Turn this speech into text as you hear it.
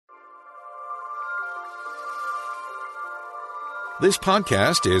This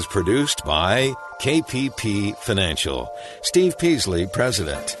podcast is produced by KPP Financial. Steve Peasley,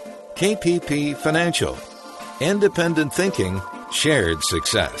 President. KPP Financial. Independent thinking, shared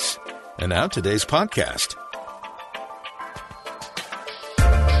success. And now today's podcast.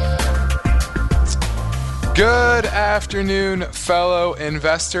 Good afternoon, fellow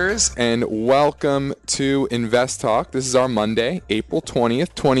investors, and welcome to Invest Talk. This is our Monday, April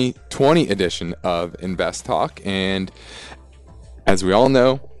 20th, 2020 edition of Invest Talk. And as we all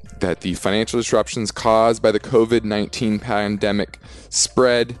know, that the financial disruptions caused by the COVID-19 pandemic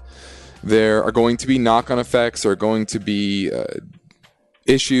spread, there are going to be knock-on effects, there are going to be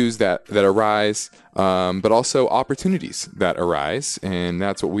issues that arise, but also opportunities that arise. And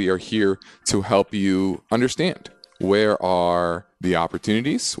that's what we are here to help you understand. Where are the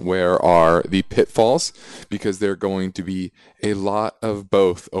opportunities? Where are the pitfalls? Because there are going to be a lot of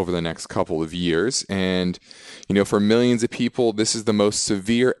both over the next couple of years. And, you know, for millions of people, this is the most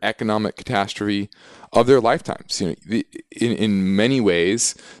severe economic catastrophe of their lifetimes. You know, in many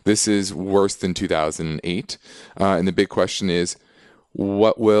ways, this is worse than 2008. And the big question is,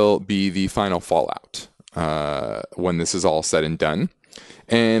 what will be the final fallout when this is all said and done?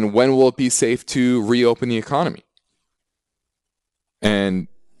 And when will it be safe to reopen the economy? And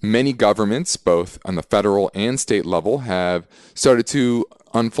many governments, both on the federal and state level, have started to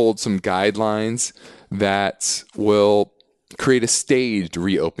unfold some guidelines that will create a staged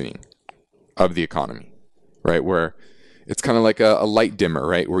reopening of the economy, right? Where it's kind of like a light dimmer,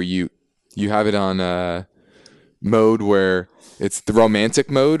 right? Where you have it on a mode where it's the romantic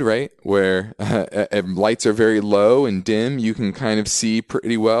mode, right? Where lights are very low and dim. You can kind of see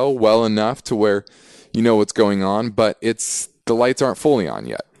pretty well enough to where you know what's going on, but the lights aren't fully on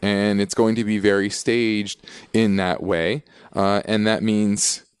yet. And it's going to be very staged in that way. And that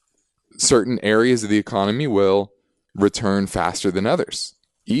means certain areas of the economy will return faster than others,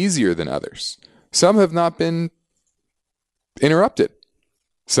 easier than others. Some have not been interrupted.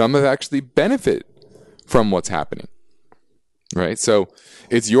 Some have actually benefited from what's happening, right? So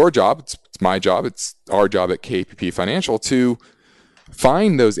it's your job, it's my job, it's our job at KPP Financial to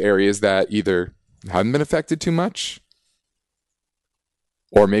find those areas that either haven't been affected too much,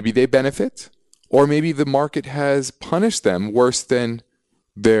 or maybe they benefit, or maybe the market has punished them worse than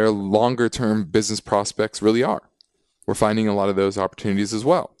their longer-term business prospects really are. We're finding a lot of those opportunities as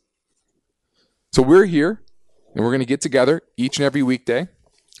well. So we're here, and we're going to get together each and every weekday.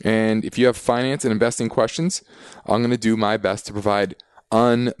 And if you have finance and investing questions, I'm going to do my best to provide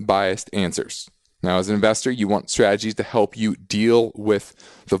unbiased answers. Now, as an investor, you want strategies to help you deal with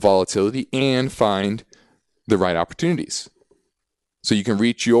the volatility and find the right opportunities so you can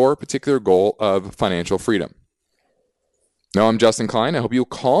reach your particular goal of financial freedom. Now, I'm Justin Klein. I hope you'll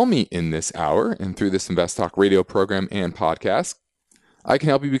call me in this hour and through this Invest Talk radio program and podcast. I can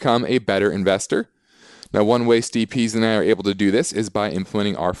help you become a better investor. Now, one way Steve Peasley and I are able to do this is by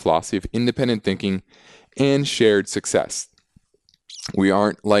implementing our philosophy of independent thinking and shared success. We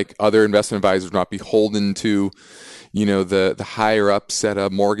aren't like other investment advisors, not beholden to, you know, the higher ups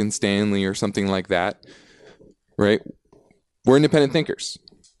at Morgan Stanley or something like that, right? We're independent thinkers.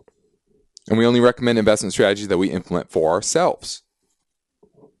 And we only recommend investment strategies that we implement for ourselves.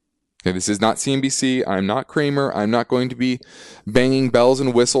 Okay, this is not CNBC. I'm not Kramer. I'm not going to be banging bells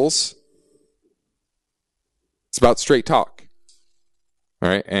and whistles. It's about straight talk. All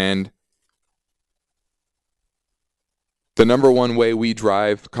right. And the number one way we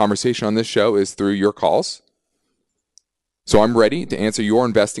drive conversation on this show is through your calls. So I'm ready to answer your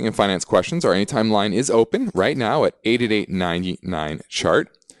investing and finance questions. Our anytime line is open right now at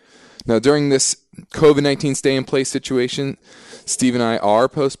 888-99-CHART. Now, during this COVID-19 stay-in-place situation, Steve and I are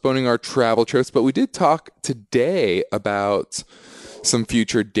postponing our travel trips, but we did talk today about some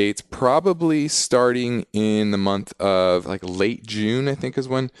future dates, probably starting in the month of like late June, I think is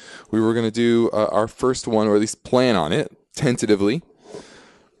when we were going to do our first one, or at least plan on it tentatively.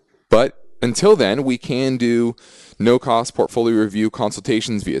 But until then, we can do no-cost portfolio review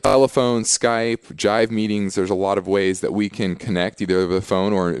consultations via telephone, Skype, Jive meetings. There's a lot of ways that we can connect either over the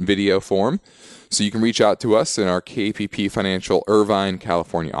phone or in video form. So you can reach out to us in our KPP Financial Irvine,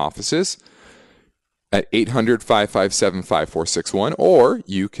 California offices at 800-557-5461, or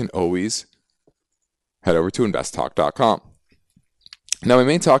you can always head over to investtalk.com. Now, my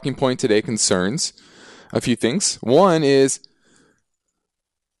main talking point today concerns a few things. One is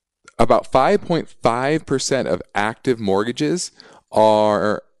about 5.5% of active mortgages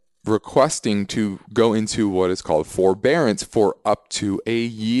are requesting to go into what is called forbearance for up to a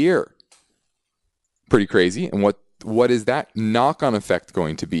year. Pretty crazy. And what what is that knock-on effect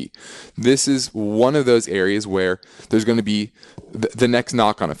going to be? This is one of those areas where there's going to be the next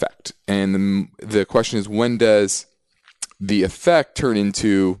knock-on effect. And the question is, when does the effect turn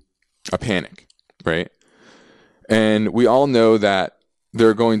into a panic, right? And we all know that there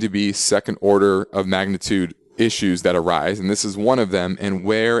are going to be second order of magnitude issues that arise, and this is one of them. And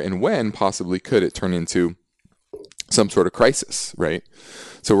where and when possibly could it turn into some sort of crisis, right?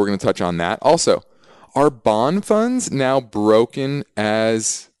 So we're going to touch on that. Also, are bond funds now broken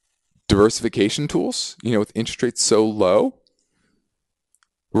as diversification tools, with interest rates so low?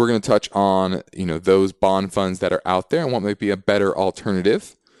 We're going to touch on, those bond funds that are out there and what might be a better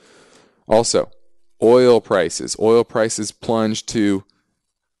alternative. Also, oil prices. Oil prices plunged to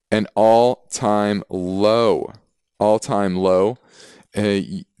an all-time low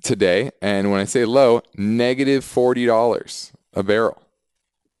today. And when I say low, negative $40 a barrel.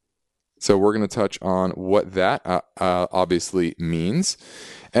 So we're going to touch on what that obviously means.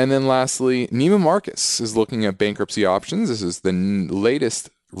 And then lastly, Neiman Marcus is looking at bankruptcy options. This is the latest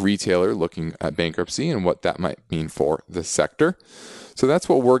retailer looking at bankruptcy and what that might mean for the sector. So that's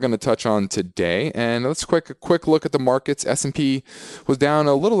what we're going to touch on today. And let's quick look at the markets. S&P was down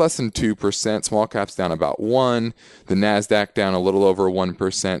a little less than 2%. Small caps down about 1%. The NASDAQ down a little over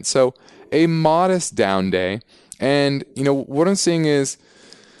 1%. So a modest down day. And, what I'm seeing is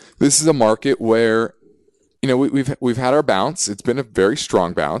this is a market where, we've had our bounce. It's been a very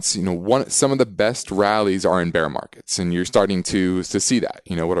strong bounce. Some of the best rallies are in bear markets, and you're starting to see that.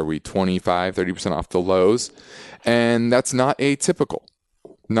 What are we, 25, 30% off the lows? And that's not atypical.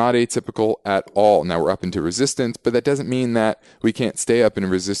 Not atypical at all. Now we're up into resistance, but that doesn't mean that we can't stay up in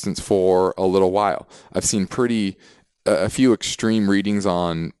resistance for a little while. I've seen a few extreme readings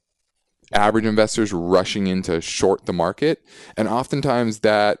on average investors rushing in to short the market. And oftentimes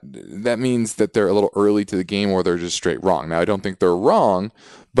that means that they're a little early to the game, or they're just straight wrong. Now, I don't think they're wrong,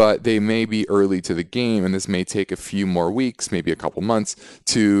 but they may be early to the game, and this may take a few more weeks, maybe a couple months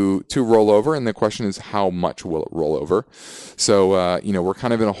to roll over. And the question is, how much will it roll over? So, we're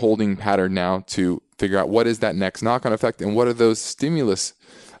kind of in a holding pattern now to figure out what is that next knock-on effect, and what are those stimulus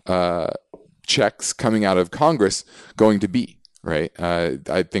checks coming out of Congress going to be? Right. I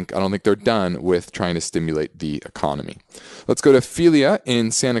don't think they're done with trying to stimulate the economy. Let's go to Philia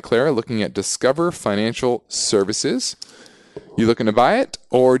in Santa Clara, looking at Discover Financial Services. You looking to buy it,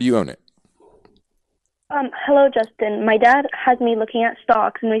 or do you own it? Hello, Justin. My dad has me looking at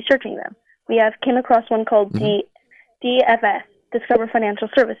stocks and researching them. We came across one called DFS, Discover Financial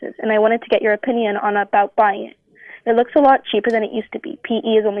Services, and I wanted to get your opinion about buying it. It looks a lot cheaper than it used to be. PE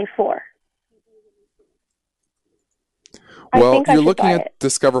is only 4. Well, you're looking at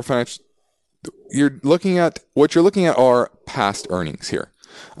Discover Financial. What you're looking at are past earnings here,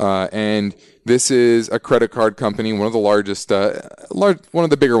 and this is a credit card company, one of the largest, one of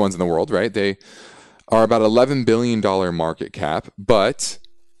the bigger ones in the world. Right? They are about $11 billion market cap, but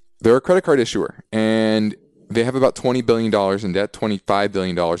they're a credit card issuer, and they have about $20 billion in debt, $25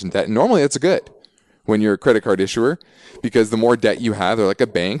 billion in debt. And normally, that's good when you're a credit card issuer, because the more debt you have, they're like a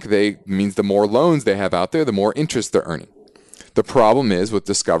bank. Means the more loans they have out there, the more interest they're earning. The problem is with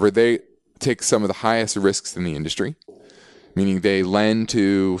Discover, they take some of the highest risks in the industry, meaning they lend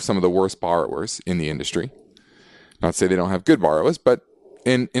to some of the worst borrowers in the industry. Not to say they don't have good borrowers, but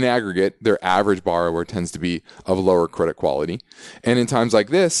in aggregate, their average borrower tends to be of lower credit quality. And in times like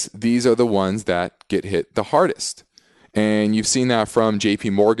this, these are the ones that get hit the hardest. And you've seen that from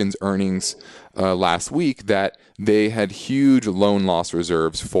JP Morgan's earnings last week, that they had huge loan loss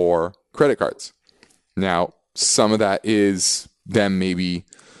reserves for credit cards. Now, some of that is them maybe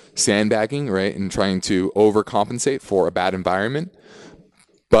sandbagging, right, and trying to overcompensate for a bad environment.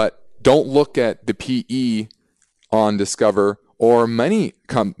 But don't look at the PE on Discover or many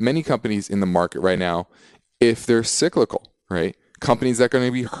companies in the market right now if they're cyclical, right? Companies that are going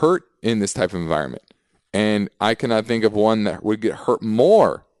to be hurt in this type of environment. And I cannot think of one that would get hurt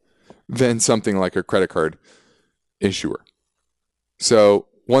more than something like a credit card issuer. So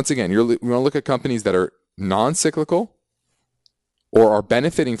once again, you want to look at companies that are non-cyclical or are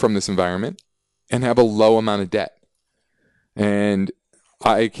benefiting from this environment and have a low amount of debt. And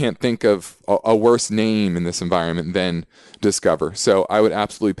I can't think of a worse name in this environment than Discover. So I would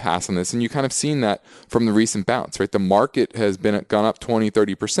absolutely pass on this. And you kind of seen that from the recent bounce, right? The market has gone up 20,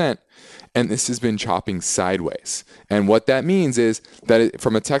 30%, and this has been chopping sideways. And what that means is that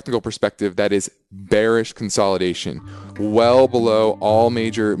from a technical perspective, that is bearish consolidation, well below all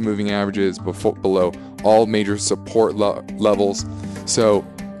major moving averages, below all major support levels. So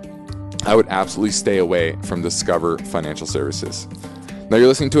I would absolutely stay away from Discover Financial Services. Now you're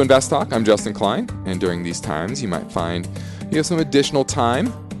listening to Invest Talk. I'm Justin Klein, and during these times, you might find you have some additional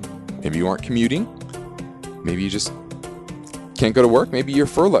time. Maybe you aren't commuting. Maybe you just can't go to work. Maybe you're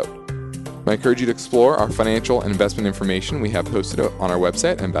furloughed. I encourage you to explore our financial and investment information we have posted on our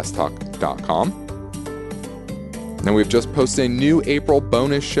website, investtalk.com. Now, we've just posted a new April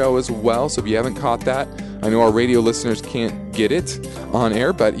bonus show as well, so if you haven't caught that, I know our radio listeners can't get it on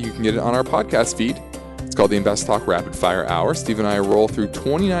air, but you can get it on our podcast feed. It's called the Invest Talk Rapid Fire Hour. Steve and I roll through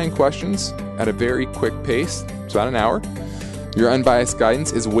 29 questions at a very quick pace. It's about an hour. Your unbiased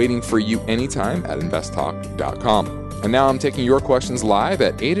guidance is waiting for you anytime at investtalk.com. And now I'm taking your questions live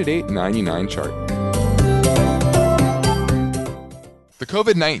at 888-99-CHART. The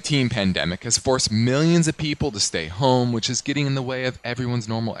COVID-19 pandemic has forced millions of people to stay home, which is getting in the way of everyone's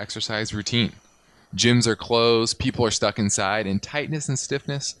normal exercise routine. Gyms are closed, people are stuck inside, and tightness and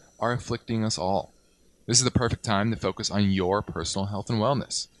stiffness are afflicting us all. This is the perfect time to focus on your personal health and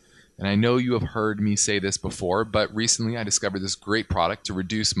wellness. And I know you have heard me say this before, but recently I discovered this great product to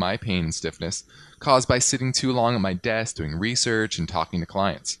reduce my pain and stiffness caused by sitting too long at my desk doing research and talking to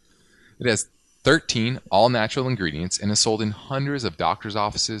clients. It has 13 all-natural ingredients and is sold in hundreds of doctors'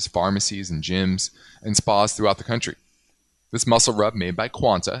 offices, pharmacies, and gyms and spas throughout the country. This muscle rub made by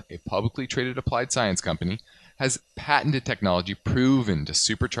Quanta, a publicly traded applied science company, has patented technology proven to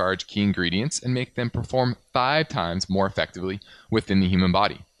supercharge key ingredients and make them perform 5 times more effectively within the human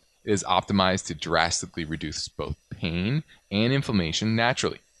body. It is optimized to drastically reduce both pain and inflammation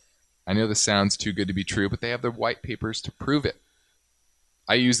naturally. I know this sounds too good to be true, but they have their white papers to prove it.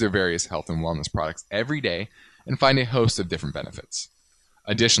 I use their various health and wellness products every day and find a host of different benefits.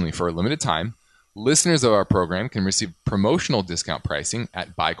 Additionally, for a limited time, listeners of our program can receive promotional discount pricing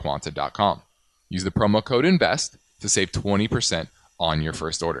at buyquanta.com. Use the promo code INVEST to save 20% on your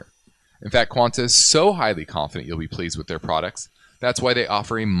first order. In fact, Quanta is so highly confident you'll be pleased with their products. That's why they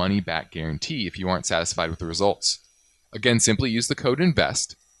offer a money-back guarantee if you aren't satisfied with the results. Again, simply use the code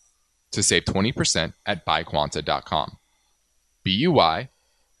INVEST to save 20% at buyquanta.com.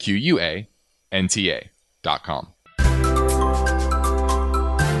 BUYQUANTA.com.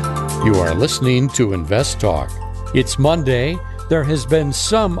 You are listening to Invest Talk. It's Monday. There has been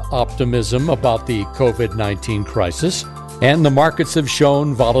some optimism about the COVID-19 crisis, and the markets have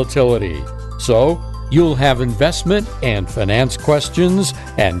shown volatility. So, you'll have investment and finance questions,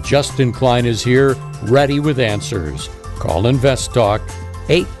 and Justin Klein is here, ready with answers. Call Invest Talk,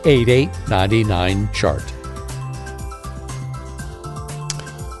 888-99-CHART.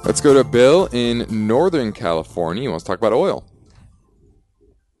 Let's go to Bill in Northern California. He wants to talk about oil.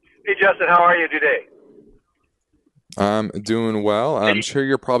 Hey, Justin, how are you today? I'm doing well. I'm sure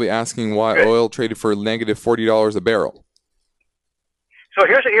you're probably asking why oil traded for negative $40 a barrel. So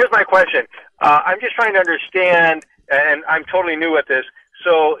here's my question. I'm just trying to understand, and I'm totally new at this.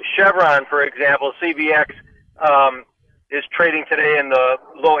 So Chevron, for example, CVX, is trading today in the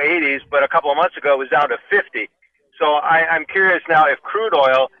low 80s, but a couple of months ago it was down to 50. So I'm curious now, if crude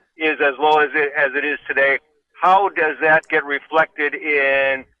oil is as low as it is today, how does that get reflected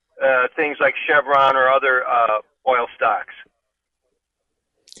in things like Chevron or other oil stocks?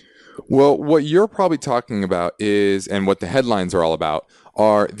 Well, what you're probably talking about is, and what the headlines are all about,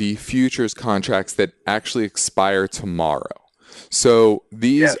 are the futures contracts that actually expire tomorrow. So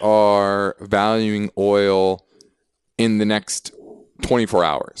these are valuing oil in the next 24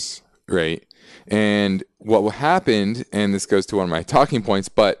 hours, right? And what happened, and this goes to one of my talking points,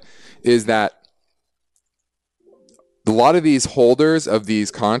 but is that a lot of these holders of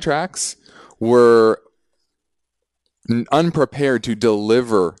these contracts were unprepared to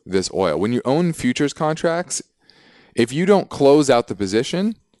deliver this oil. When you own futures contracts, if you don't close out the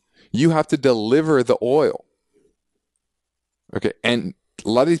position, you have to deliver the oil. Okay, and a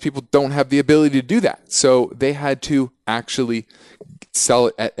lot of these people don't have the ability to do that. So they had to actually sell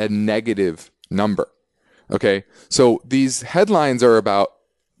it at a negative number. Okay, so these headlines are about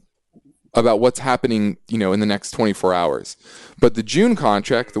what's happening, in the next 24 hours. But the June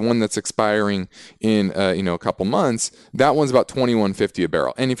contract, the one that's expiring in a couple months, that one's about $21.50 a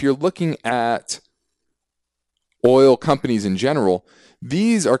barrel. And if you're looking at oil companies in general,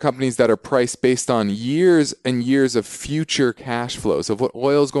 these are companies that are priced based on years and years of future cash flows of what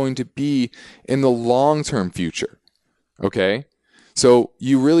oil is going to be in the long-term future. Okay? So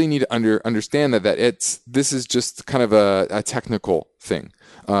you really need to understand that this is just kind of a technical thing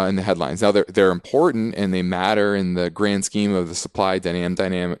in the headlines. Now they're important and they matter in the grand scheme of the supply-demand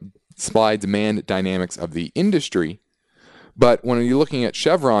dynamics of the industry. But when you're looking at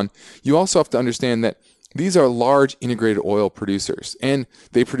Chevron, you also have to understand that these are large integrated oil producers, and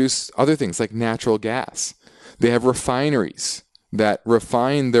they produce other things like natural gas. They have refineries, that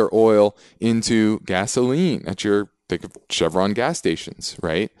refine their oil into gasoline at think of Chevron gas stations,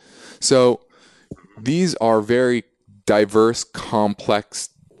 right? So these are very diverse, complex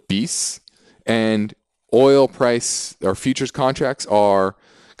beasts, and oil price or futures contracts are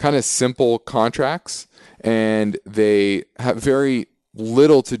kind of simple contracts, and they have very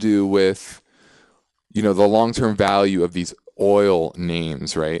little to do with, the long-term value of these oil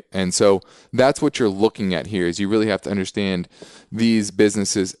names, right? And so that's what you're looking at here, is you really have to understand these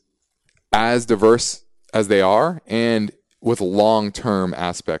businesses as diverse as they are and with long-term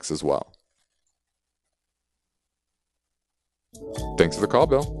aspects as well. Thanks for the call,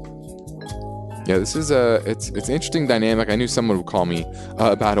 Bill. Yeah, this is it's an interesting dynamic. I knew someone would call me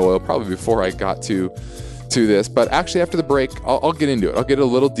about oil probably before I got to this, but actually after the break, I'll get into it. I'll get a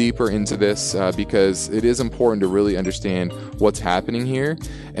little deeper into this because it is important to really understand what's happening here,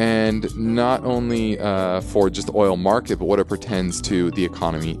 and not only for just the oil market, but what it portends to the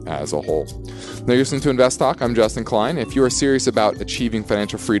economy as a whole. Now you're listening to Invest Talk. I'm Justin Klein. If you are serious about achieving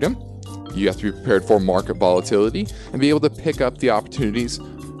financial freedom, you have to be prepared for market volatility and be able to pick up the opportunities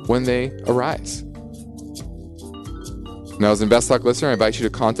when they arise. Now, as an Invest Talk listener, I invite you to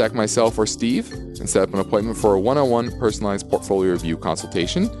contact myself or Steve and set up an appointment for a one-on-one personalized portfolio review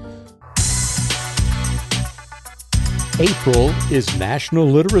consultation. April is National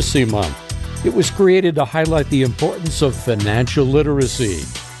Literacy Month. It was created to highlight the importance of financial literacy.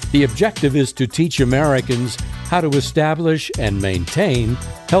 The objective is to teach Americans how to establish and maintain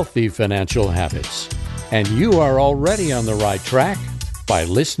healthy financial habits. And you are already on the right track by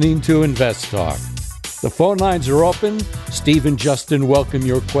listening to Invest Talk. The phone lines are open. Steve and Justin welcome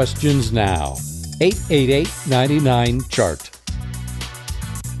your questions now. 888-99-CHART.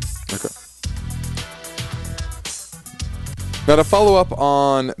 Okay. Now, to follow up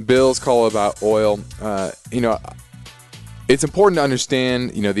on Bill's call about oil, it's important to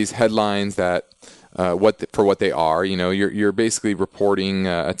understand, these headlines that what they are. You're basically reporting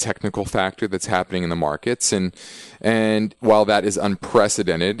a technical factor that's happening in the markets, and while that is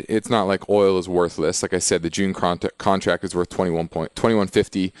unprecedented, it's not like oil is worthless. Like I said, the June contract is worth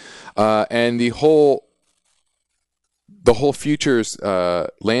 $21.50, and the whole futures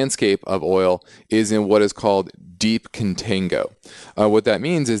landscape of oil is in what is called deep contango. What that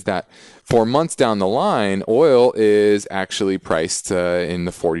means is that for months down the line, oil is actually priced in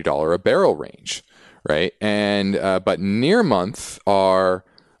the $40 a barrel range. Right, and but near month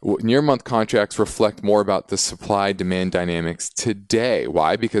contracts reflect more about the supply-demand dynamics today.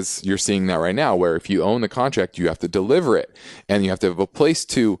 Why? Because you're seeing that right now, where if you own the contract, you have to deliver it, and you have to have a place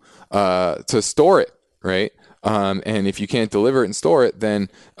to store it, right? And if you can't deliver it and store it, then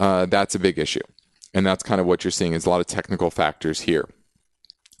that's a big issue, and that's kind of what you're seeing is a lot of technical factors here.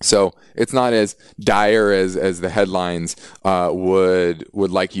 So it's not as dire as the headlines would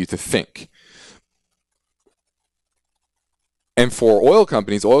like you to think. And for oil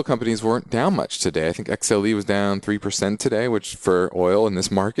companies weren't down much today. I think XLE was down 3% today, which for oil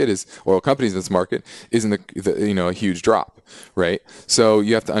companies in this market isn't a huge drop, right? So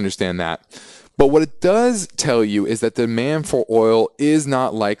you have to understand that. But what it does tell you is that the demand for oil is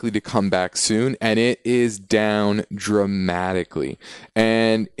not likely to come back soon, and it is down dramatically.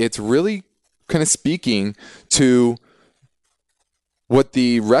 And it's really kind of speaking to what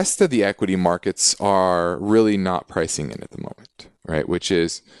the rest of the equity markets are really not pricing in at the moment, right? Which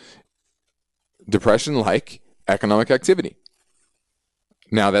is depression-like economic activity.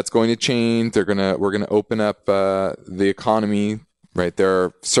 Now that's going to change. We're gonna open up the economy, right? There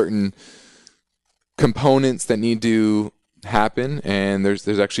are certain components that need to happen, and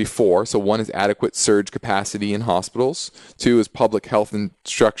there's actually 4. So 1 is adequate surge capacity in hospitals. 2 is public health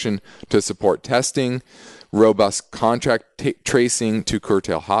instruction to support testing. Robust contract tracing to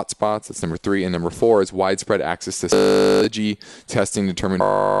curtail hotspots. That's number 3. And number 4 is widespread access to serology testing to determine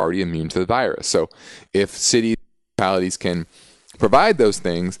are already immune to the virus. So if cities and municipalities can provide those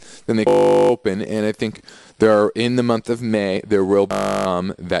things, then they can open. And I think in the month of May, there will be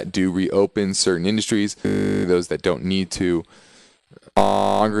that do reopen certain industries. Those that don't need to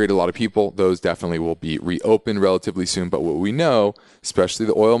congregate a lot of people, those definitely will be reopened relatively soon. But what we know, especially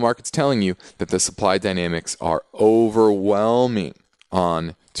the oil market's telling you, that the supply dynamics are overwhelming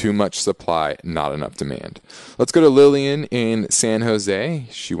on too much supply, not enough demand. Let's go to Lillian in San Jose.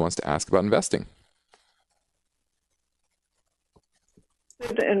 She wants to ask about investing.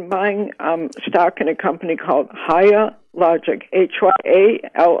 In buying stock in a company called Hyalogic,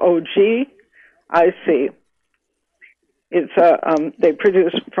 Hyalogic. It's they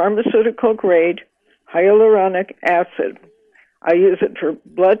produce pharmaceutical grade hyaluronic acid. I use it for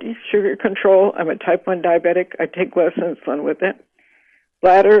blood sugar control. I'm a type 1 diabetic. I take less insulin with it.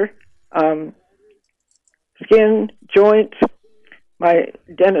 Bladder, skin, joints. My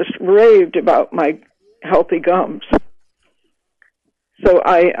dentist raved about my healthy gums. So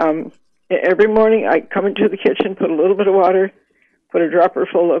every morning I come into the kitchen, put a little bit of water, put a dropper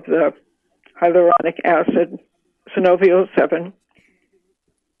full of the hyaluronic acid, Synovio 7,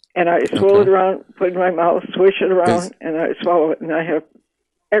 and I swirl it around, put it in my mouth, swish it around, and I swallow it, and I have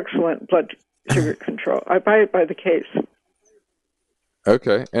excellent blood sugar control. I buy it by the case.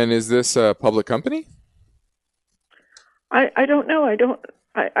 Okay. And is this a public company? I don't know.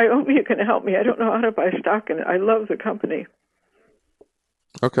 I hope you can help me. I don't know how to buy stock in it. I love the company.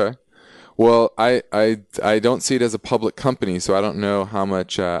 Okay. Well, I don't see it as a public company, so I don't know how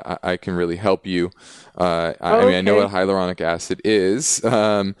much I can really help you. I mean, I know what hyaluronic acid is.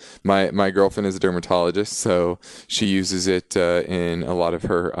 My girlfriend is a dermatologist, so she uses it in a lot of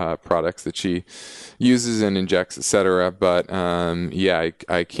her products that she uses and injects, etc. But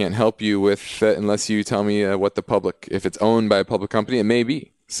I can't help you with it unless you tell me if it's owned by a public company. It may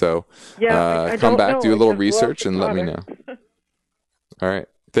be. So come back, do a little research, and let me know. All right.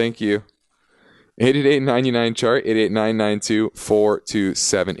 Thank you. 888-99-CHART,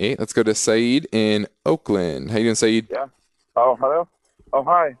 888-992-4278. Let's go to Saeed in Oakland. How you doing, Saeed? Yeah. Oh, hello. Oh,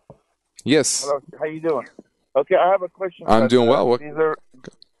 hi. Yes. Hello. How you doing? Okay, I have a question. I'm doing well. Caesar,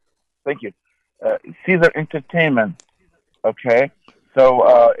 thank you. Caesar Entertainment. Okay.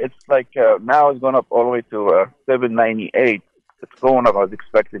 So it's like now it's going up all the way to $7.98. It's going up. I was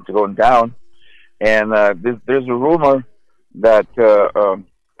expecting to go down. And there's a rumor that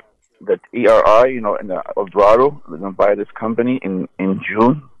that ERI, in Eldorado, they're going to buy this company in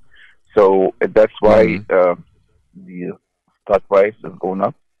June. So that's why the stock price is going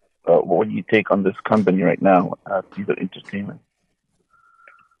up. What do you take on this company right now, Caesar Entertainment?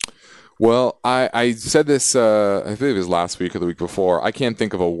 Well, I said this, I believe it was last week or the week before. I can't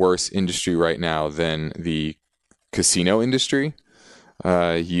think of a worse industry right now than the casino industry.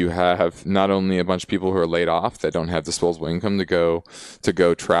 You have not only a bunch of people who are laid off that don't have disposable income to go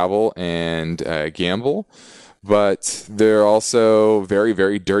travel and gamble, but they're also very,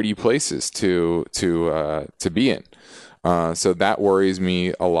 very dirty places to be in. So that worries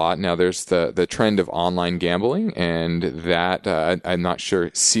me a lot. Now there's the trend of online gambling, and that I'm not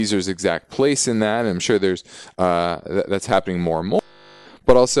sure Caesar's exact place in that. I'm sure there's that's happening more and more.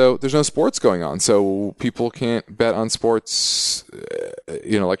 But also, there's no sports going on, so people can't bet on sports,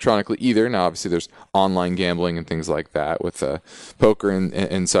 electronically either. Now, obviously, there's online gambling and things like that with poker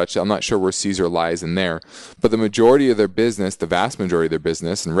and such. I'm not sure where Caesar lies in there, but the majority of their business, the vast majority of their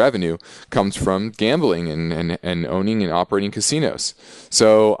business and revenue, comes from gambling and owning and operating casinos.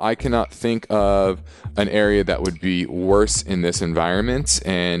 So I cannot think of an area that would be worse in this environment.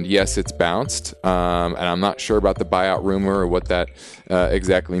 And yes, it's bounced, and I'm not sure about the buyout rumor or what that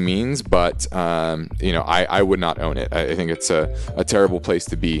exactly means, but I would not own it. I think it's a terrible place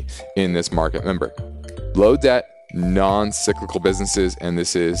to be in this market. Remember, low debt, non-cyclical businesses, and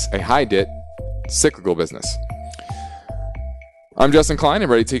this is a high debt, cyclical business. I'm Justin Klein.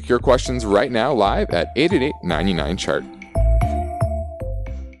 I'm ready to take your questions right now live at 888-99-CHART.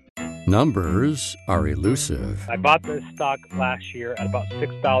 Numbers are elusive. I bought this stock last year at about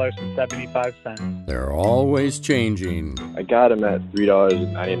 $6.75. They're always changing. I got them at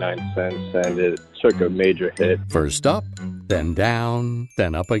 $3.99, and it took a major hit. First up, then down,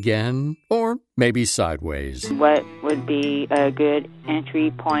 then up again, or maybe sideways. What would be a good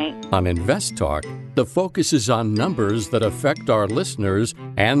entry point? On Invest Talk, the focus is on numbers that affect our listeners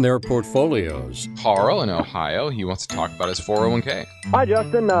and their portfolios. Carl in Ohio, he wants to talk about his 401k. Hi,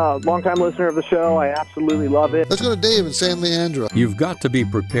 Justin. Longtime listener of the show. I absolutely love it. Let's go to Dave in San Leandro. You've got to be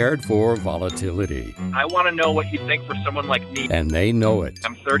prepared for volatility. I want to know what you think for someone like me. And they know it.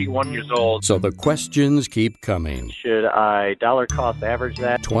 I'm 31 years old. So the questions keep coming. Should I dollar cost average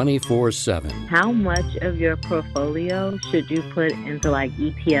that? 24/7. How much of your portfolio should you put into like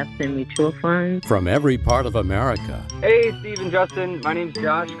ETFs and mutual funds? From every part of America. Hey, Steve and Justin. My name's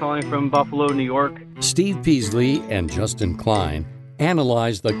Josh, calling from Buffalo, New York. Steve Peasley and Justin Klein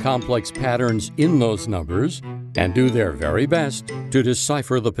analyze the complex patterns in those numbers and do their very best to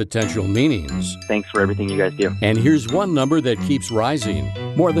decipher the potential meanings. Thanks for everything you guys do. And here's one number that keeps rising.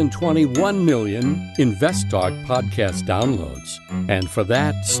 More than 21 million Invest Talk podcast downloads. And for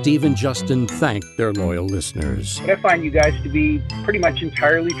that, Steve and Justin thank their loyal listeners. I find you guys to be pretty much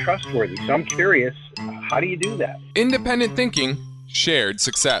entirely trustworthy. So I'm curious, how do you do that? Independent thinking, shared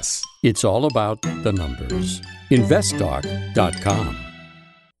success. It's all about the numbers. InvestTalk.com.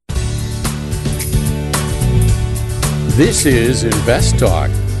 This is Invest Talk.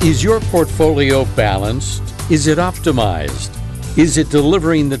 Is your portfolio balanced? Is it optimized? Is it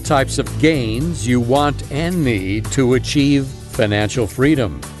delivering the types of gains you want and need to achieve financial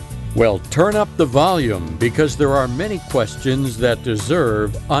freedom? Well, turn up the volume because there are many questions that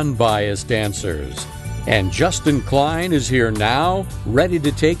deserve unbiased answers. And Justin Klein is here now, ready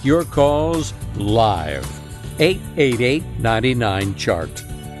to take your calls live. 888-99-CHART.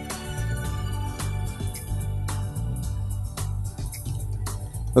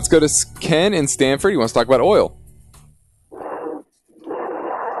 Let's go to Ken in Stanford. He wants to talk about oil.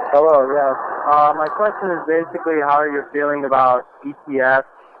 Hello, yes. My question is basically how you're feeling about ETFs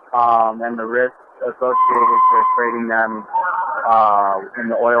and the risks associated with trading them in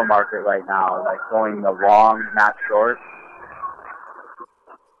the oil market right now, like going the long, not short.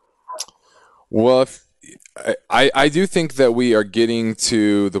 Well, I do think that we are getting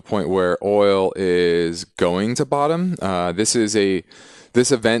to the point where oil is going to bottom.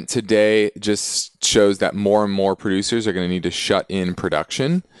 This event today just shows that more and more producers are going to need to shut in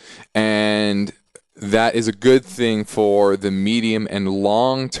production, and that is a good thing for the medium and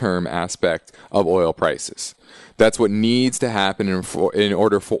long-term aspect of oil prices. That's what needs to happen in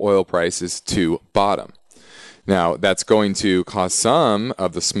order for oil prices to bottom. Now, that's going to cause some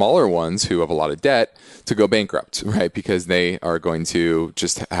of the smaller ones who have a lot of debt to go bankrupt, right? Because they are going to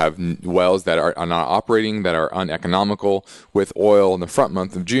just have wells that are not operating, that are uneconomical, with oil in the front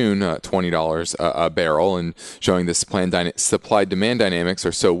month of June, $20 a barrel, and showing the supply-demand dynamics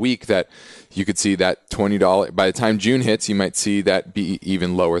are so weak that you could see that $20, by the time June hits, you might see that be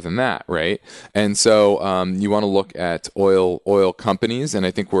even lower than that, right? And so you want to look at oil companies, and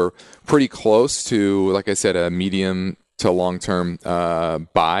I think we're pretty close to, like I said, a medium to long-term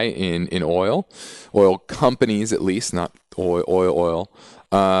buy in oil companies, at least, not oil.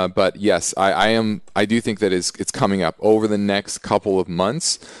 But yes, I do think that it's coming up over the next couple of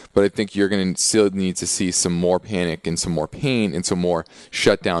months, but I think you're going to still need to see some more panic and some more pain and some more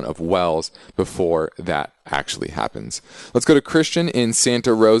shutdown of wells before that actually happens. Let's go to Christian in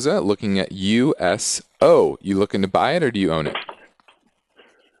Santa Rosa looking at USO. You looking to buy it or do you own it?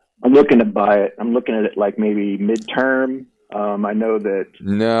 I'm looking to buy it. I'm looking at it like maybe midterm. I know that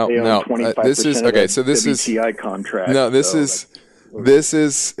no. 25% This is okay. So this is WTI contract. No, this is. This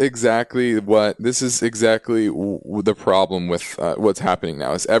is exactly the problem with what's happening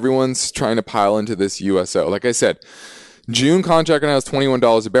now is everyone's trying to pile into this USO. Like I said, June contract right now is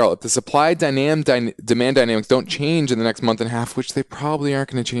 $21 a barrel. If the supply demand dynamics don't change in the next month and a half, which they probably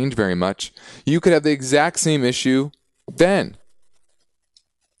aren't going to change very much, you could have the exact same issue then.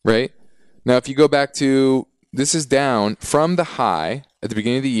 Right? Now, if you go back to, this is down from the high at the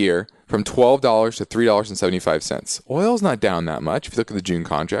beginning of the year from $12 to $3.75. Oil's not down that much. If you look at the June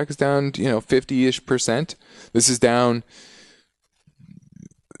contract, it's down, 50-ish%. This is down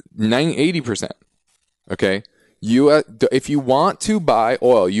 80%. Okay? If you want to buy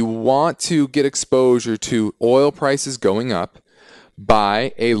oil, you want to get exposure to oil prices going up,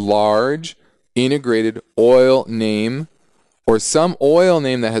 buy a large integrated oil name or some oil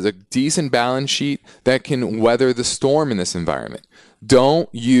name that has a decent balance sheet that can weather the storm in this environment. Don't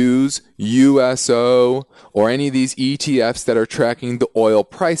use USO or any of these ETFs that are tracking the oil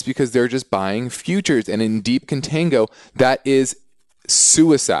price because they're just buying futures. And in deep contango, that is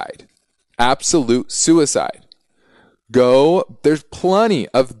suicide. Absolute suicide. There's plenty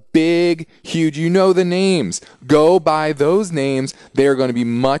of big, huge, the names. Go buy those names. They're going to be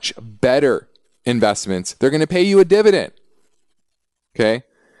much better investments. They're going to pay you a dividend. Okay?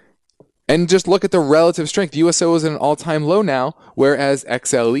 And just look at the relative strength. USO is at an all-time low now, whereas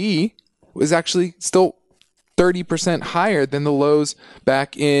XLE was actually still 30% higher than the lows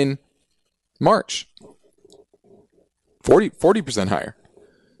back in March. 40% higher.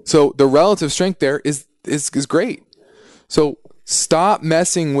 So the relative strength there is great. So stop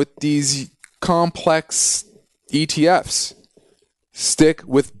messing with these complex ETFs. Stick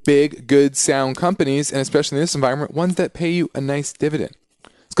with big, good, sound companies, and especially in this environment, ones that pay you a nice dividend.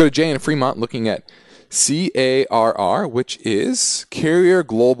 Let's go to Jay in Fremont looking at CARR, which is Carrier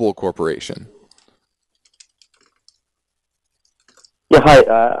Global Corporation. Yeah,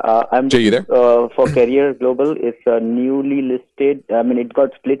 hi. I'm Jay, you there? For Carrier Global. It's newly listed. It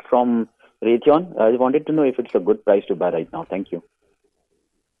got split from Raytheon. I wanted to know if it's a good price to buy right now. Thank you.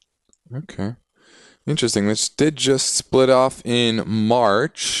 Okay. Interesting. This did just split off in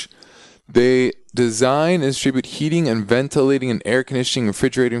March. They design and distribute heating and ventilating and air conditioning,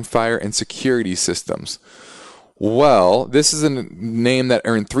 refrigerating, fire, and security systems. Well, this is a name that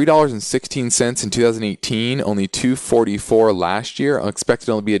earned $3.16 in 2018, only $2.44 last year. Expected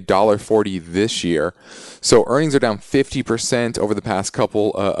to only be $1.40 this year. So earnings are down 50% over the past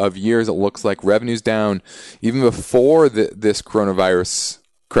couple of years. It looks like revenue's down even before this coronavirus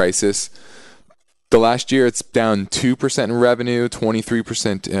crisis. The last year, it's down 2% in revenue,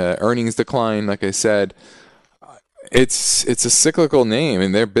 23% earnings decline. Like I said, it's a cyclical name,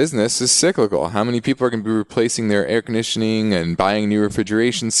 and their business is cyclical. How many people are going to be replacing their air conditioning and buying new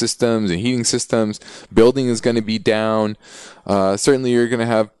refrigeration systems and heating systems? Building is going to be down. Certainly, you're going to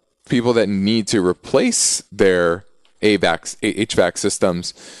have people that need to replace their HVAC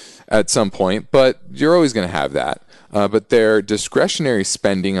systems at some point, but you're always going to have that. But their discretionary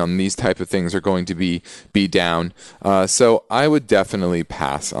spending on these type of things are going to be down. So I would definitely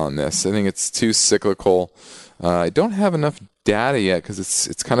pass on this. I think it's too cyclical. I don't have enough data yet because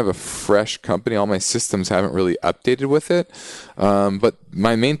it's kind of a fresh company. All my systems haven't really updated with it. But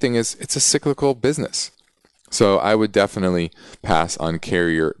my main thing is it's a cyclical business. So I would definitely pass on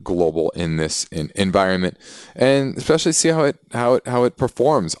Carrier Global in this environment, and especially see how it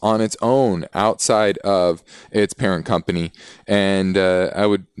performs on its own outside of its parent company. And I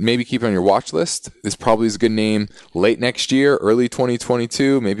would maybe keep it on your watch list. This probably is a good name late next year, early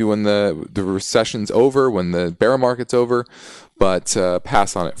 2022, maybe when the recession's over, when the bear market's over. But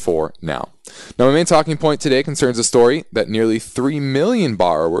pass on it for now. Now, my main talking point today concerns a story that nearly 3 million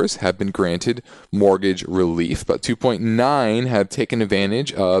borrowers have been granted mortgage relief, but 2.9 have taken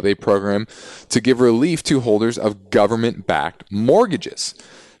advantage of a program to give relief to holders of government-backed mortgages.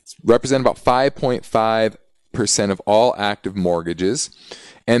 Represent about 5.5% of all active mortgages,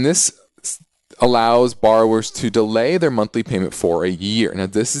 and this allows borrowers to delay their monthly payment for a year. Now,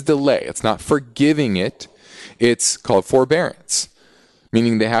 this is delay. It's not forgiving it. It's called forbearance,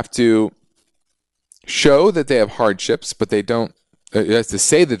 meaning they have to show that they have hardships, but they don't. It has to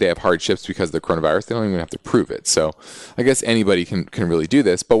say that they have hardships because of the coronavirus. They don't even have to prove it. So I guess anybody can really do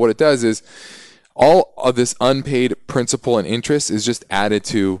this. But what it does is all of this unpaid principal and interest is just added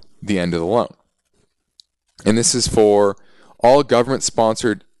to the end of the loan. And this is for all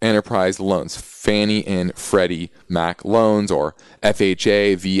government-sponsored enterprise loans, Fannie and Freddie Mac loans, or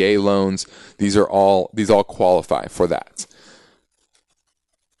FHA, VA loans. These all qualify for that.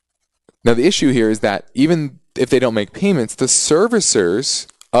 Now, the issue here is that even if they don't make payments, the servicers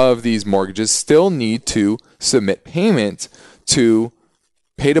of these mortgages still need to submit payment to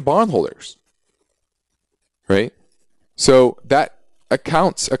pay to bondholders, right? So that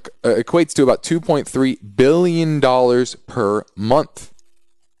equates to about $2.3 billion per month.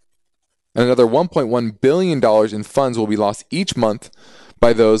 And another $1.1 billion in funds will be lost each month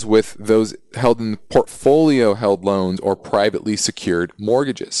by those held in portfolio-held loans or privately secured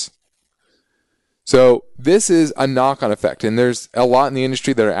mortgages. So this is a knock-on effect, and there's a lot in the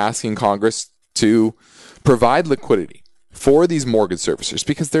industry that are asking Congress to provide liquidity for these mortgage servicers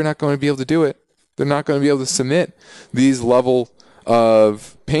because they're not going to be able to do it. They're not going to be able to submit these level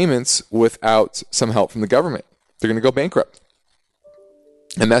of payments without some help from the government. They're going to go bankrupt.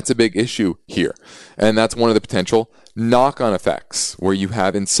 And that's a big issue here. And that's one of the potential knock-on effects where you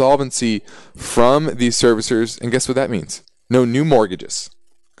have insolvency from these servicers. And guess what that means? No new mortgages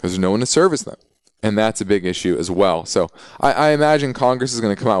because there's no one to service them. And that's a big issue as well. So I imagine Congress is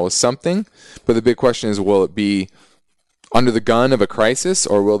going to come out with something. But the big question is, will it be under the gun of a crisis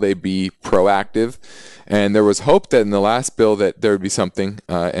or will they be proactive? And there was hope that in the last bill that there would be something.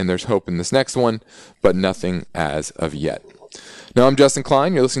 And there's hope in this next one, but nothing as of yet. Now, I'm Justin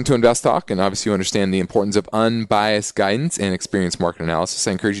Klein. You're listening to Invest Talk, and obviously you understand the importance of unbiased guidance and experienced market analysis.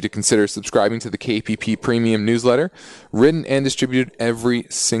 I encourage you to consider subscribing to the KPP Premium newsletter, written and distributed every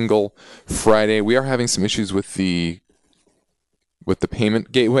single Friday. We are having some issues with the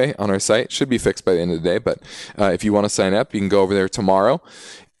payment gateway on our site. Should be fixed by the end of the day, but if you want to sign up, you can go over there tomorrow.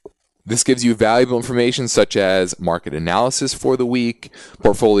 This gives you valuable information such as market analysis for the week,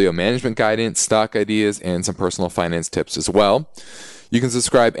 portfolio management guidance, stock ideas, and some personal finance tips as well. You can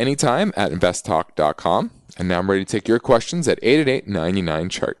subscribe anytime at investtalk.com. And now I'm ready to take your questions at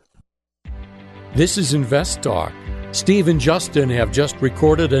 888-99-CHART. This is Invest Talk. Steve and Justin have just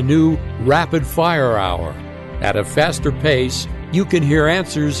recorded a new Rapid Fire Hour. At a faster pace, you can hear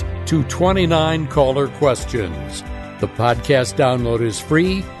answers to 29 caller questions. The podcast download is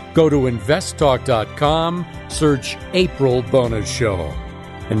free. Go to investtalk.com, search April Bonus Show.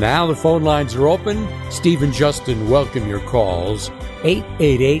 And now the phone lines are open. Steve and Justin welcome your calls.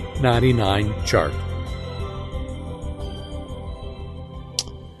 888-99-CHART.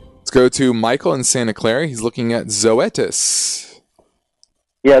 Let's go to Michael in Santa Clara. He's looking at Zoetis.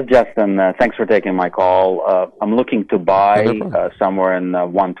 Yes, Justin. Thanks for taking my call. I'm looking to buy somewhere in the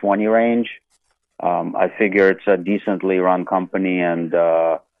 120 range. I figure it's a decently run company, and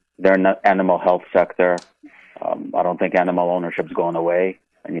they're in the animal health sector. I don't think animal ownership is going away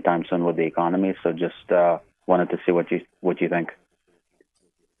anytime soon with the economy. So just wanted to see what you think.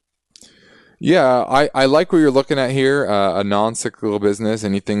 Yeah, I like what you're looking at here, a non-cyclical business,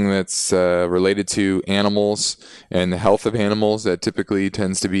 anything that's related to animals and the health of animals that typically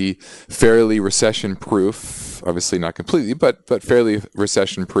tends to be fairly recession-proof, obviously not completely, but fairly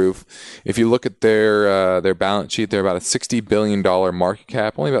recession-proof. If you look at their balance sheet, they're about a $60 billion market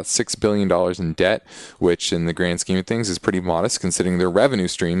cap, only about $6 billion in debt, which in the grand scheme of things is pretty modest considering their revenue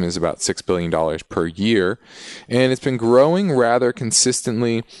stream is about $6 billion per year. And it's been growing rather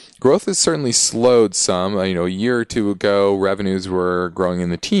consistently. Growth has certainly slowed some. A year or two ago, revenues were growing in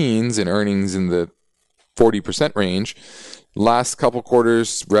the teens and earnings in the 40% range. Last couple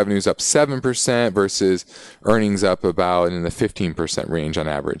quarters, revenues up 7% versus earnings up about in the 15% range on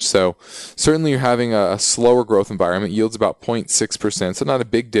average. So certainly you're having a slower growth environment. Yields about 0.6%, so not a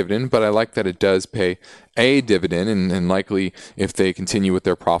big dividend, but I like that it does pay a dividend, and likely if they continue with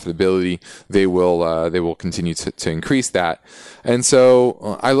their profitability, they will continue to increase that. And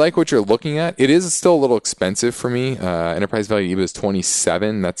so I like what you're looking at. It is still a little expensive for me. Enterprise value EBITDA is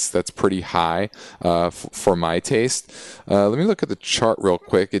 27. That's pretty high for my taste. Let me look at the chart real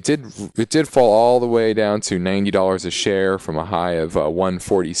quick. It did fall all the way down to $90 a share from a high of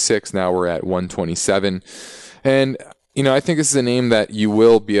 146. Now we're at 127, and I think this is a name that you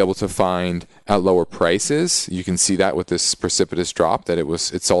will be able to find at lower prices. You can see that with this precipitous drop that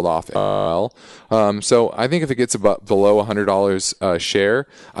it sold off well. So I think if it gets about below $100 a share,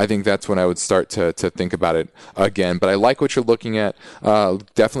 I think that's when I would start to think about it again. But I like what you're looking at.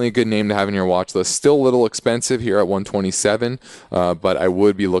 Definitely a good name to have in your watch list. Still a little expensive here at 127, but I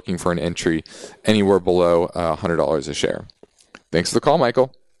would be looking for an entry anywhere below $100 a share. Thanks for the call,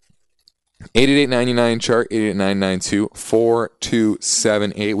 Michael. 888-99-CHART,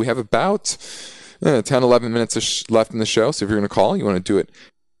 888-992-4278. We have about 10, 11 minutes left in the show, so if you're going to call, you want to do it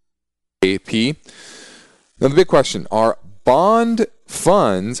AP. Now, the big question, are bond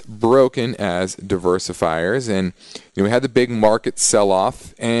funds broken as diversifiers? And we had the big market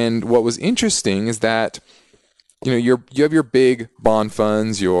sell-off, and what was interesting is that you have your big bond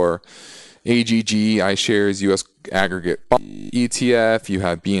funds, your AGG, iShares, U.S. Aggregate ETF. You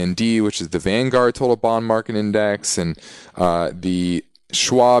have BND, which is the Vanguard Total Bond Market Index, and the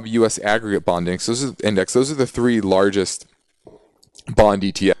Schwab U.S. Aggregate Bond Index. Those are the three largest bond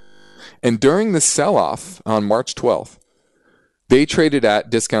ETFs. And during the sell-off on March 12th, they traded at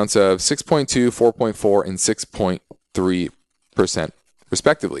discounts of 6.2, 4.4, and 6.3%,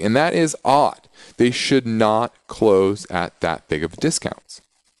 respectively. And that is odd. They should not close at that big of discounts.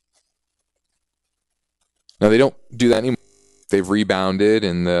 Now, they don't do that anymore. They've rebounded,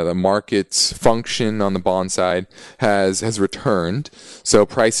 and the market's function on the bond side has returned. So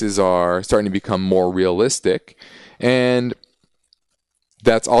prices are starting to become more realistic, and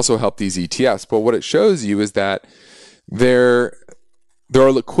that's also helped these ETFs. But what it shows you is that there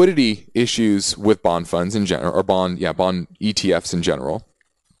are liquidity issues with bond funds in general, or bond ETFs in general.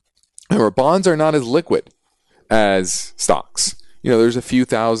 However, bonds are not as liquid as stocks. There's a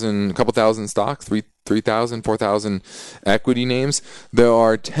couple thousand stocks, 3,000, 4,000 equity names. There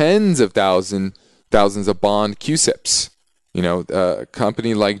are tens of thousands of bond CUSIPs. A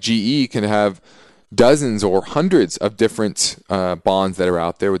company like GE can have dozens or hundreds of different bonds that are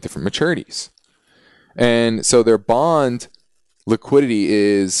out there with different maturities. And so their bond liquidity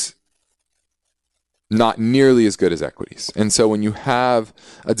is not nearly as good as equities. And so when you have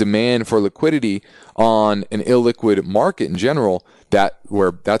a demand for liquidity on an illiquid market in general, that's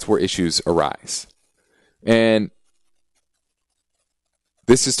where issues arise. And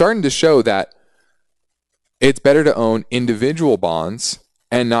this is starting to show that it's better to own individual bonds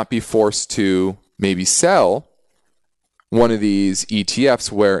and not be forced to maybe sell one of these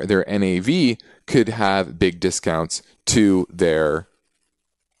ETFs where their NAV could have big discounts to their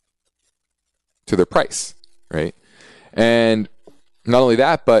price, right? And not only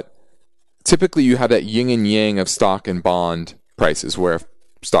that, but typically you have that yin and yang of stock and bond prices, where if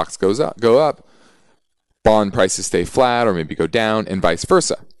stocks go up, bond prices stay flat or maybe go down, and vice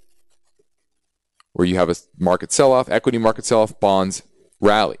versa. Where you have a market sell-off, equity market sell-off, bonds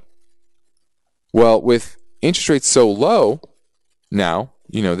rally. Well, with interest rates so low now,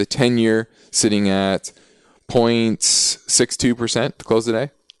 the 10-year sitting at 0.62% to close the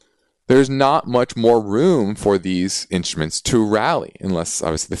day, there's not much more room for these instruments to rally, unless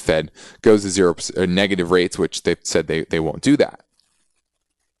obviously the Fed goes to 0% or negative rates, which they've said they won't do that.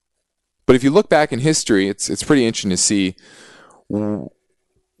 But if you look back in history, it's pretty interesting to see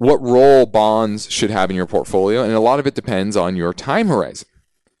what role bonds should have in your portfolio, and a lot of it depends on your time horizon.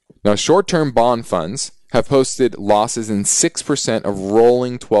 Now, short-term bond funds have posted losses in 6% of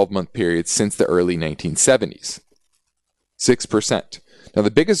rolling 12-month periods since the early 1970s. 6%. Now,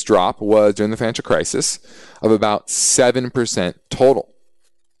 the biggest drop was during the financial crisis of about 7% total.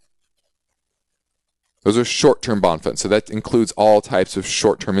 Those are short-term bond funds. So that includes all types of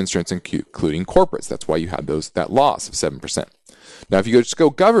short-term instruments, including corporates. That's why you had that loss of 7%. Now, if you just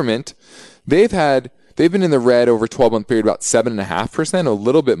go government, they've been in the red over a 12-month period about 7.5%, a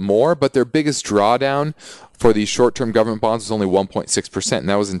little bit more, but their biggest drawdown for these short-term government bonds was only 1.6%, and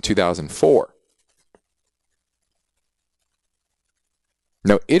that was in 2004.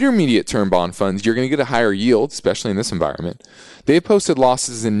 Now, intermediate-term bond funds, you're going to get a higher yield, especially in this environment. They've posted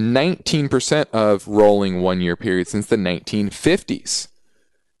losses in 19% of rolling one-year periods since the 1950s.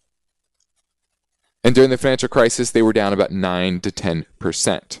 And during the financial crisis, they were down about 9 to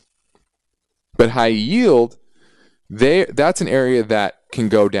 10%. But high yield, that's an area that can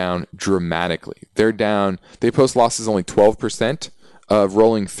go down dramatically. They post losses only 12% of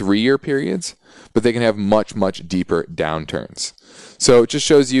rolling 3-year periods, but they can have much, much deeper downturns. So it just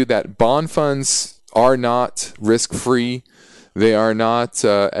shows you that bond funds are not risk-free. They are not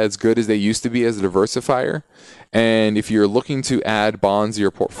as good as they used to be as a diversifier. And if you're looking to add bonds to your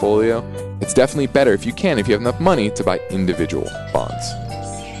portfolio, it's definitely better if you have enough money to buy individual bonds.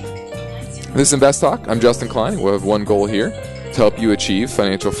 This is Invest Talk. I'm Justin Klein. We have one goal here, to help you achieve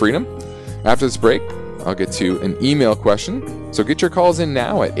financial freedom. After this break, I'll get to an email question. So get your calls in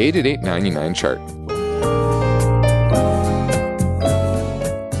now at 888-99-CHART.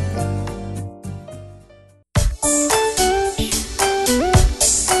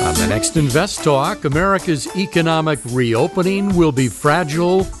 On the next Invest Talk, America's economic reopening will be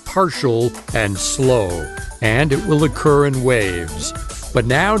fragile, partial, and slow, and it will occur in waves. But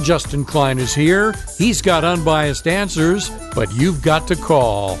now Justin Klein is here. He's got unbiased answers, but you've got to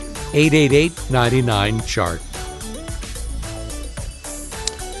call 888-99-CHART.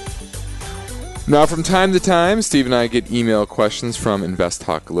 Now, from time to time, Steve and I get email questions from Invest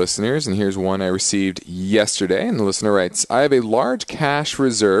Talk listeners, and here's one I received yesterday, and the listener writes, I have a large cash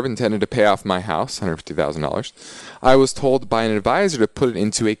reserve intended to pay off my house, $150,000. I was told by an advisor to put it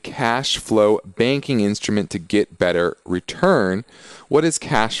into a cash flow banking instrument to get better return. What is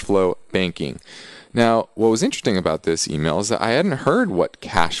cash flow banking? Now, what was interesting about this email is that I hadn't heard what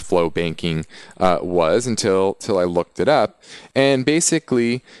cash flow banking was until I looked it up. And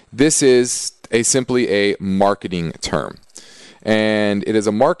basically, this is simply a marketing term. And it is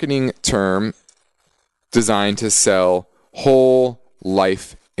a marketing term designed to sell whole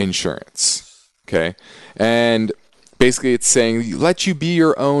life insurance. Okay? And basically it's saying, let you be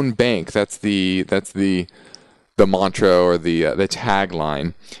your own bank. That's the mantra or the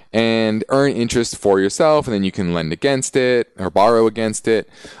tagline, and earn interest for yourself, and then you can lend against it or borrow against it.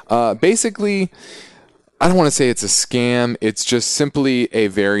 Basically, I don't want to say it's a scam. It's just simply a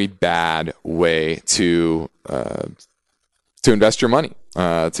very bad way to invest your money,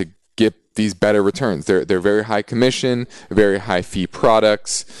 to get these better returns. They're very high commission, very high fee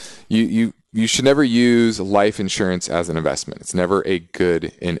products. You should never use life insurance as an investment. It's never a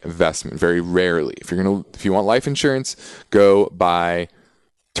good investment, very rarely. If you want life insurance, go buy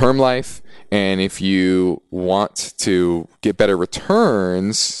term life. And if you want to get better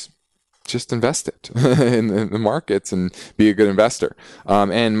returns, just invest it in the markets and be a good investor.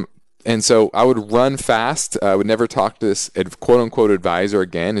 And so I would run fast. I would never talk to this quote-unquote advisor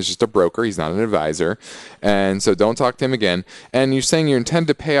again. He's just a broker. He's not an advisor. And so don't talk to him again. And you're saying you intend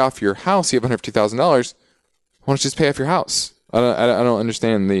to pay off your house. You have $150,000. Why don't you just pay off your house? I don't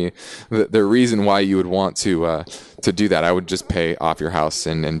understand the reason why you would want to do that. I would just pay off your house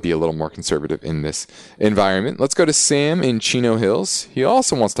and be a little more conservative in this environment. Let's go to Sam in Chino Hills. He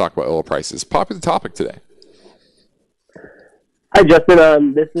also wants to talk about oil prices. Popular topic today. Hi,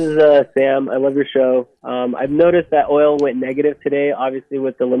 Justin. This is Sam. I love your show. I've noticed that oil went negative today, obviously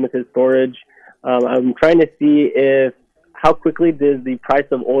with the limited storage. I'm trying to see how quickly does the price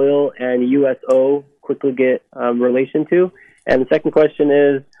of oil and USO quickly get relation to. And the second question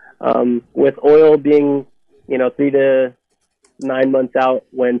is, with oil being 3 to 9 months out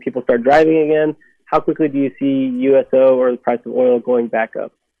when people start driving again, how quickly do you see USO or the price of oil going back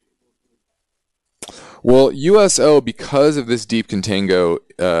up? Well, USO, because of this deep contango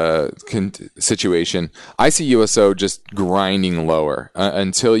situation, I see USO just grinding lower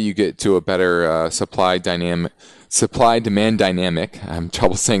until you get to a better supply-demand dynamic. I'm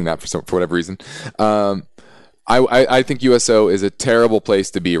trouble saying that for whatever reason. I think USO is a terrible place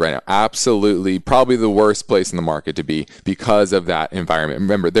to be right now. Absolutely, probably the worst place in the market to be because of that environment.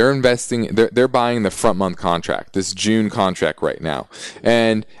 Remember, they're buying the front month contract, this June contract right now.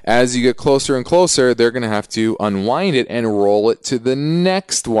 And as you get closer and closer, they're going to have to unwind it and roll it to the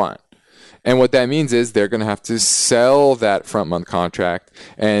next one. And what that means is they're going to have to sell that front month contract,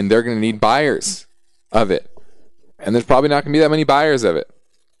 and they're going to need buyers of it. And there's probably not going to be that many buyers of it,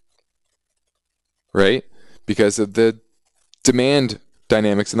 right? Because of the demand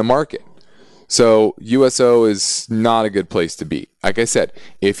dynamics in the market. So USO is not a good place to be. Like I said,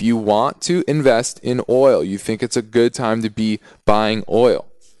 if you want to invest in oil, you think it's a good time to be buying oil,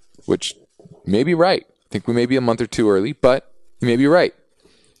 which may be right. I think we may be a month or two early, but you may be right.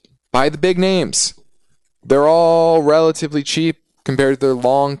 Buy the big names. They're all relatively cheap compared to their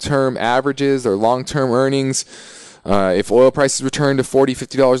long-term averages, their long-term earnings. If oil prices return to $40,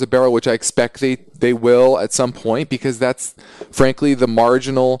 $50 a barrel, which I expect they will at some point, because that's, frankly, the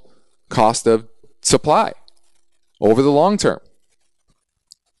marginal cost of supply over the long term.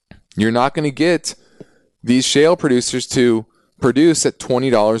 You're not going to get these shale producers to produce at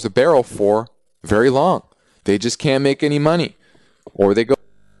 $20 a barrel for very long. They just can't make any money, or they go.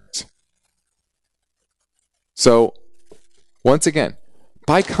 So, once again,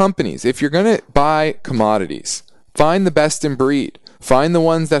 buy companies. If you're going to buy commodities, find the best in breed. Find the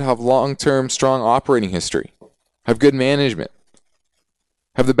ones that have long-term, strong operating history, have good management,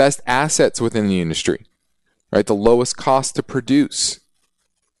 have the best assets within the industry, right? The lowest cost to produce,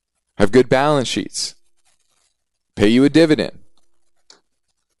 have good balance sheets, pay you a dividend.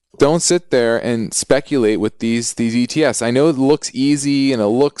 Don't sit there and speculate with these ETFs. I know it looks easy and it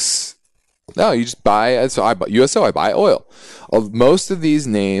looks... No, you just buy... So I buy USO, I buy oil. Most of these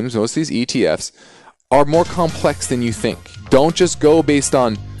names, most of these ETFs... are more complex than you think. Don't just go based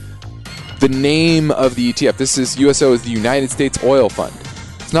on the name of the ETF. This is USO is the United States Oil Fund.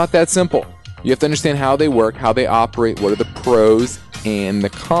 It's not that simple. You have to understand how they work, how they operate, what are the pros and the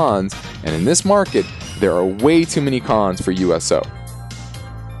cons. And in this market, there are way too many cons for USO.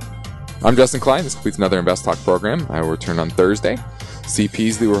 I'm Justin Klein. This completes another Invest Talk program. I will return on Thursday. Steve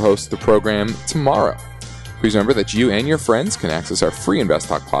Peasley will host the program tomorrow. Please remember that you and your friends can access our free Invest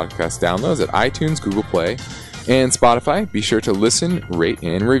Talk podcast downloads at iTunes, Google Play, and Spotify. Be sure to listen, rate,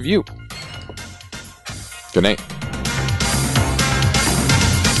 and review. Good night.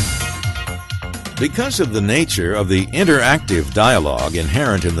 Because of the nature of the interactive dialogue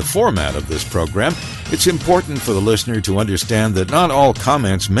inherent in the format of this program, it's important for the listener to understand that not all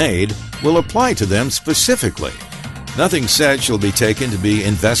comments made will apply to them specifically. Nothing said shall be taken to be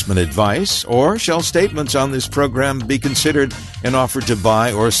investment advice, or shall statements on this program be considered an offer to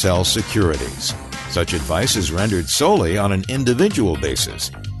buy or sell securities. Such advice is rendered solely on an individual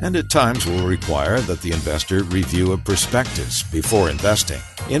basis, and at times will require that the investor review a prospectus before investing.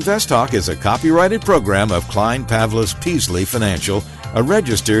 Invest Talk is a copyrighted program of Klein Pavlis Peasley Financial, a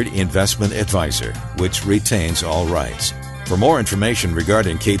registered investment advisor, which retains all rights. For more information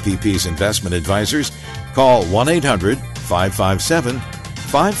regarding KPP's investment advisors, call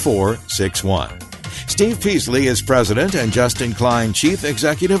 1-800-557-5461. Steve Peasley is President and Justin Klein Chief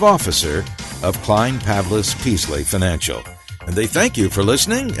Executive Officer of Klein Pavlis Peasley Financial. And they thank you for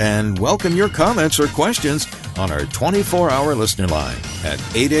listening and welcome your comments or questions on our 24-hour listener line at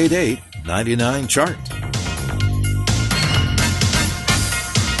 888-99-CHART.